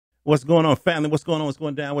What's going on, family? What's going on? What's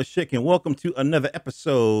going down? What's shaking? Welcome to another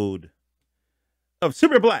episode of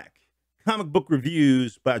Super Black Comic Book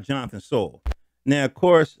Reviews by Jonathan Soul. Now, of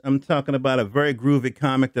course, I'm talking about a very groovy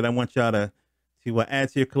comic that I want y'all to add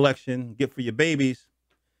to your collection, get for your babies.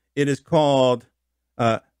 It is called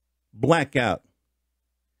uh, Blackout,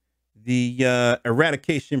 the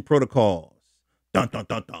Eradication Protocols. Dun, dun,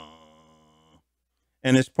 dun, dun.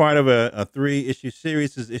 And it's part of a three-issue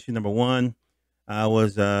series. This is issue number one. I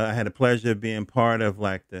had the pleasure of being part of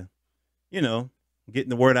like you know, getting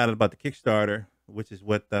the word out about the Kickstarter, which is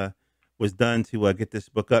what was done to get this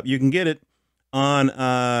book up. You can get it on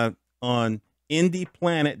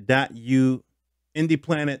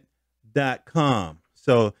indieplanet.com.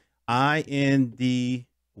 So INDY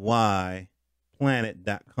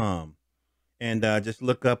planet.com. And just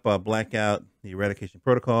look up Blackout, the Eradication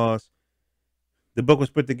Protocols. The book was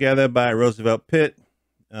put together by Roosevelt Pitt,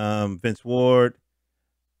 Vince Ward.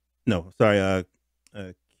 No, sorry,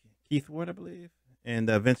 Keith Ward, I believe, and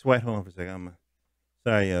Vince White. Hold on for a second.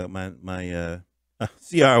 Sorry, my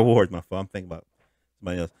CR Ward. My fault. I'm thinking about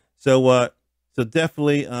somebody else. So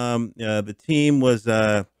definitely, the team was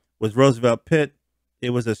Roosevelt Pitt.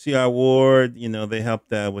 It was a CR Ward. You know, they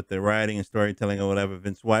helped with the writing and storytelling or whatever.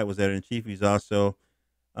 Vince White was editor in chief. He's also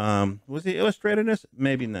was he illustrator in this?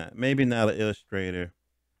 Maybe not. Maybe not an illustrator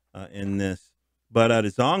in this. But the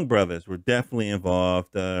Zong brothers were definitely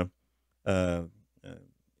involved. Uh,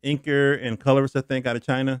 Inker and colorist, I think, out of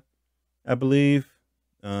China, I believe,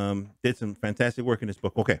 did some fantastic work in this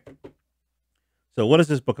book. Okay, so what is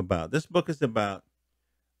this book about? This book is about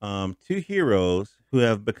two heroes who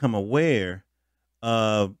have become aware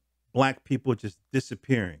of black people just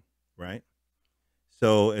disappearing, right?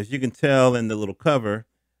 So as you can tell in the little cover,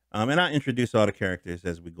 and I'll introduce all the characters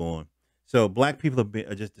as we go on. So black people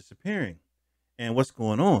are just disappearing, and what's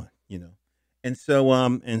going on, you know? And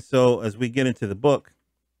so as we get into the book,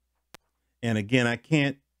 and again, I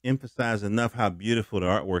can't emphasize enough how beautiful the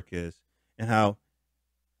artwork is and how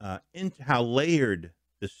layered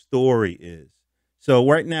the story is. So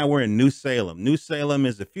right now we're in New Salem. New Salem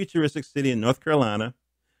is a futuristic city in North Carolina,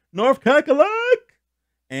 North Carolina.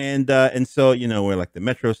 And so we're like the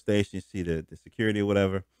metro station. You see the security or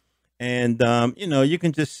whatever, and you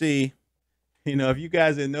can just see, if you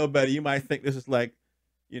guys didn't know better, you might think this is like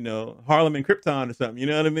Harlem and Krypton or something. You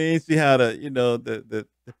know what I mean? See how the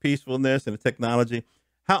peacefulness and the technology.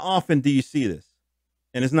 How often do you see this?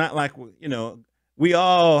 And it's not like we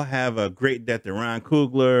all have a great debt to Ron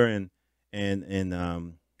Coogler and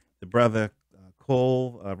the brother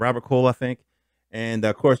Cole, Robert Cole, I think, and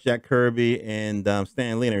of course Jack Kirby and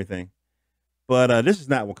Stan Lee and everything. But this is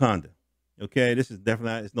not Wakanda. Okay, this is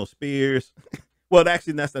definitely not. It's no spears. Well,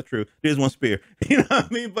 actually, that's not true. There's one spear. You know what I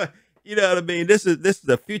mean? But you know what I mean. This is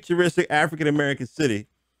a futuristic African American city,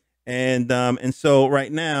 and so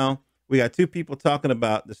right now we got two people talking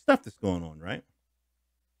about the stuff that's going on, right?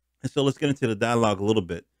 And so let's get into the dialogue a little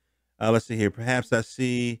bit. Let's see here. Perhaps, but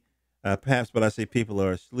I say people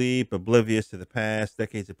are asleep, oblivious to the past,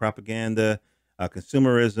 decades of propaganda,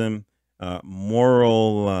 consumerism,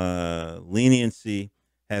 moral leniency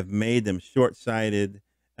have made them short-sighted,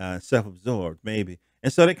 self-absorbed, maybe.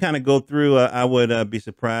 And so they kind of go through. I would be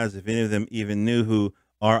surprised if any of them even knew who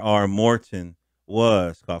R.R. Morton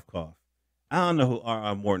was. Cough, cough. I don't know who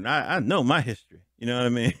R.R. Morton. I know my history. You know what I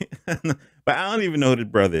mean? But I don't even know who the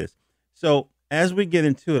brother is. So as we get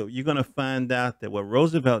into it, you're going to find out that what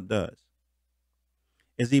Roosevelt does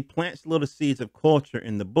is he plants little seeds of culture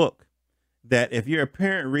in the book that if you're a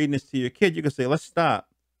parent reading this to your kid, you can say, let's stop.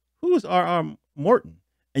 Who is R.R. Morton?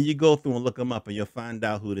 And you go through and look him up and you'll find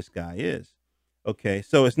out who this guy is. Okay,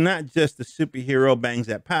 so it's not just the superhero bangs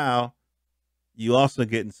that pow. You also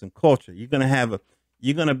getting some culture. You're gonna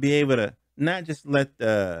be able to not just let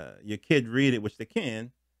your kid read it, which they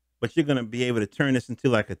can, but you're gonna be able to turn this into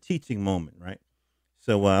like a teaching moment, right?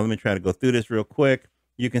 So let me try to go through this real quick.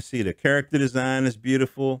 You can see the character design is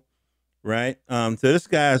beautiful, right? So this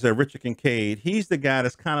guy is Richard Kincaid. He's the guy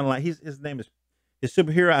that's kind of like his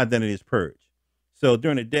superhero identity is Purge. So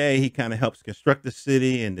during the day, he kind of helps construct the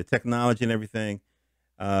city and the technology and everything.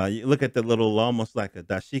 You look at the little, almost like a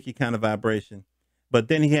dashiki kind of vibration. But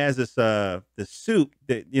then he has this suit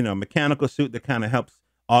that, mechanical suit that kind of helps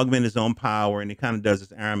augment his own power. And he kind of does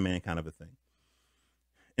this Iron Man kind of a thing.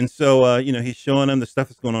 And so, he's showing them the stuff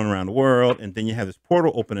that's going on around the world. And then you have this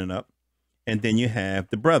portal opening up. And then you have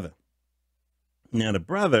the brother. Now, the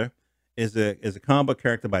brother is a comic book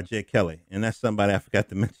character by Jay Kelly. And that's somebody I forgot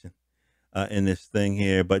to mention in this thing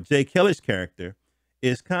here. But Jay Kelly's character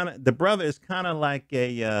is the brother is kind of like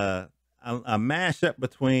a mashup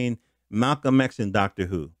between Malcolm X and Doctor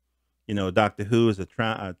Who. Doctor Who is a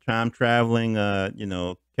time traveling,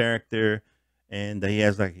 character, and he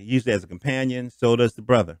has like he usually has a companion. So does the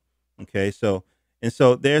brother. Okay, so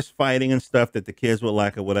there's fighting and stuff that the kids will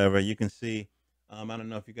like or whatever. You can see. I don't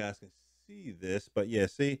know if you guys can see this, but yeah,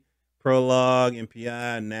 see prologue,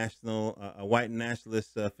 MPI, national, a white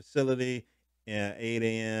nationalist facility, 8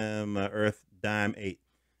 a.m. Earth, dime 8.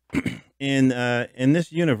 In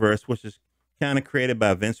this universe, which is kind of created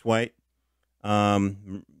by Vince White,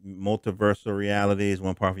 multiversal reality is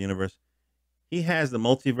one part of the universe. He has the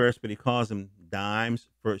multiverse, but he calls them dimes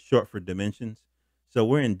for short for dimensions. So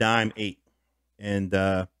we're in dime 8, and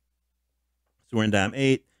so we're in dime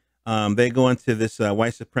 8. They go into this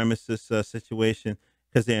white supremacist situation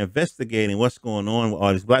because they're investigating what's going on with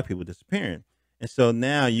all these black people disappearing. And so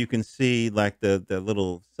now you can see like the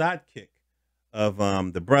little sidekick of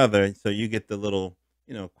the brother. So you get the little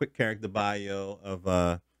quick character bio of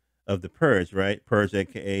the Purge, right? Purge,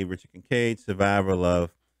 aka Richard Kincaid, survivor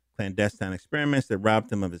of clandestine experiments that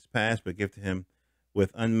robbed him of his past but gifted him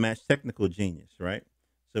with unmatched technical genius, right?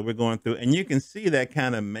 So we're going through, and you can see that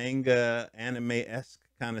kind of manga anime esque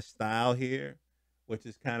kind of style here, which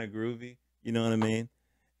is kind of groovy. You know what I mean?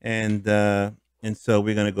 And and so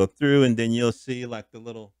we're gonna go through, and then you'll see like the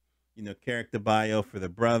little, character bio for the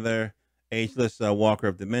brother, ageless walker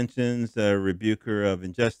of dimensions, rebuker of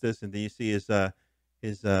injustice, and then you see his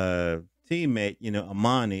teammate,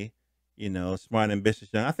 Amani, smart, ambitious,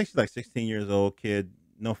 young. I think she's like 16 years old, kid,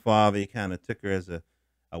 no father. He kind of took her as a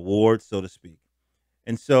ward, so to speak.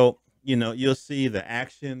 And so, you'll see the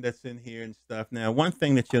action that's in here and stuff. Now, one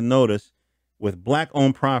thing that you'll notice with black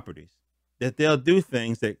owned properties, that they'll do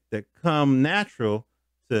things that come natural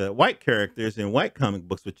to white characters in white comic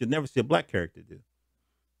books, but you'll never see a black character do.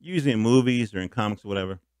 Usually in movies or in comics or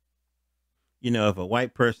whatever, if a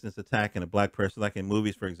white person is attacking a black person, like in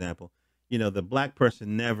movies, for example, the black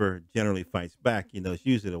person never generally fights back. It's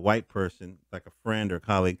usually the white person, like a friend or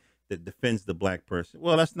colleague, that defends the black person.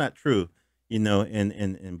 Well, that's not true.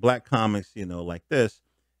 In black comics, like this,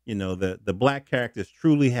 the black characters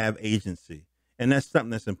truly have agency. And that's something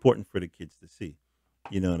that's important for the kids to see.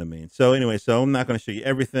 You know what I mean? So anyway, so I'm not going to show you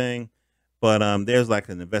everything, but there's like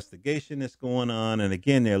an investigation that's going on. And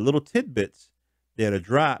again, there are little tidbits that are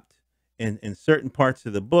dropped in certain parts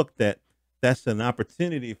of the book that's an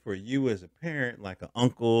opportunity for you as a parent, like an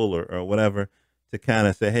uncle or whatever, to kind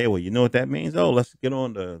of say, hey, well, you know what that means? Oh, let's get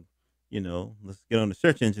on the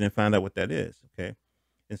search engine and find out what that is. Okay.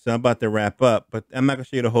 And so I'm about to wrap up, but I'm not gonna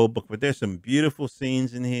show you the whole book, but there's some beautiful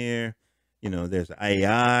scenes in here. There's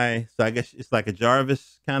AI. So I guess it's like a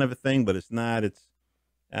Jarvis kind of a thing, but it's not. It's,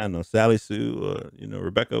 I don't know, Sally Sue or,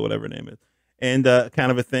 Rebecca, whatever her name is. And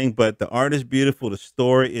kind of a thing. But the art is beautiful. The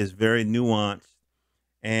story is very nuanced.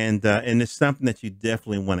 And it's something that you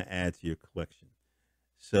definitely want to add to your collection.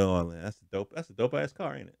 So that's a dope ass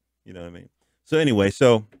car, ain't it? You know what I mean? So anyway,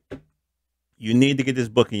 so you need to get this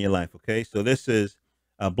book in your life, okay? So this is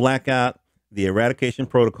Blackout, the Eradication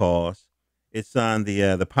Protocols. It's on the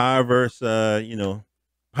Powerverse,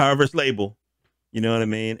 Powerverse label. You know what I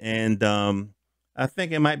mean? And I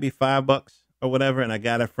think it might be $5 or whatever. And I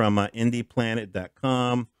got it from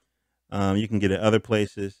indieplanet.com. You can get it other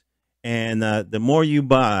places. And the more you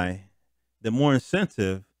buy, the more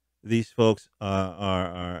incentive these folks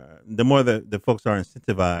the more the folks are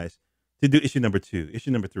incentivized to do issue number 2,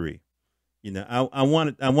 issue number 3. I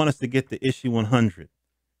want us to get to issue 100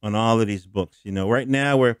 on all of these books. Right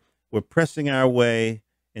now we're pressing our way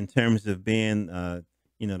in terms of being,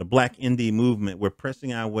 the Black indie movement. We're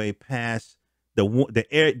pressing our way past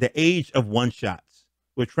the age of one shots.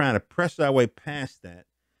 We're trying to press our way past that,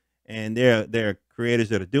 and there are creators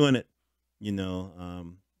that are doing it.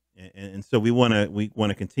 And so we want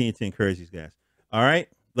to continue to encourage these guys. All right,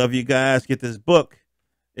 love you guys. Get this book.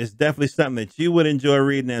 It's definitely something that you would enjoy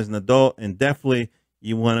reading as an adult, and definitely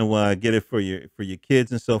you want to get it for your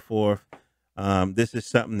kids and so forth. This is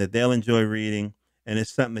something that they'll enjoy reading, and it's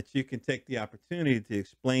something that you can take the opportunity to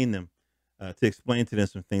explain to them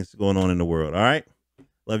some things going on in the world. All right,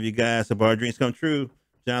 love you guys. Hope our dreams come true.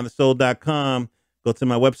 JohnTheSoul.com. Go to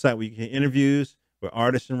my website where you can get interviews with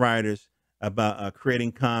artists and writers about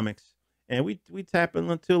creating comics, and we tap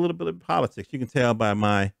into a little bit of politics. You can tell by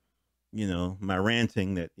my my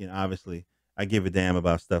ranting that, obviously I give a damn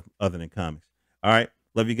about stuff other than comics. All right.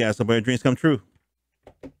 Love you guys. Hope your dreams come true.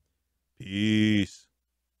 Peace.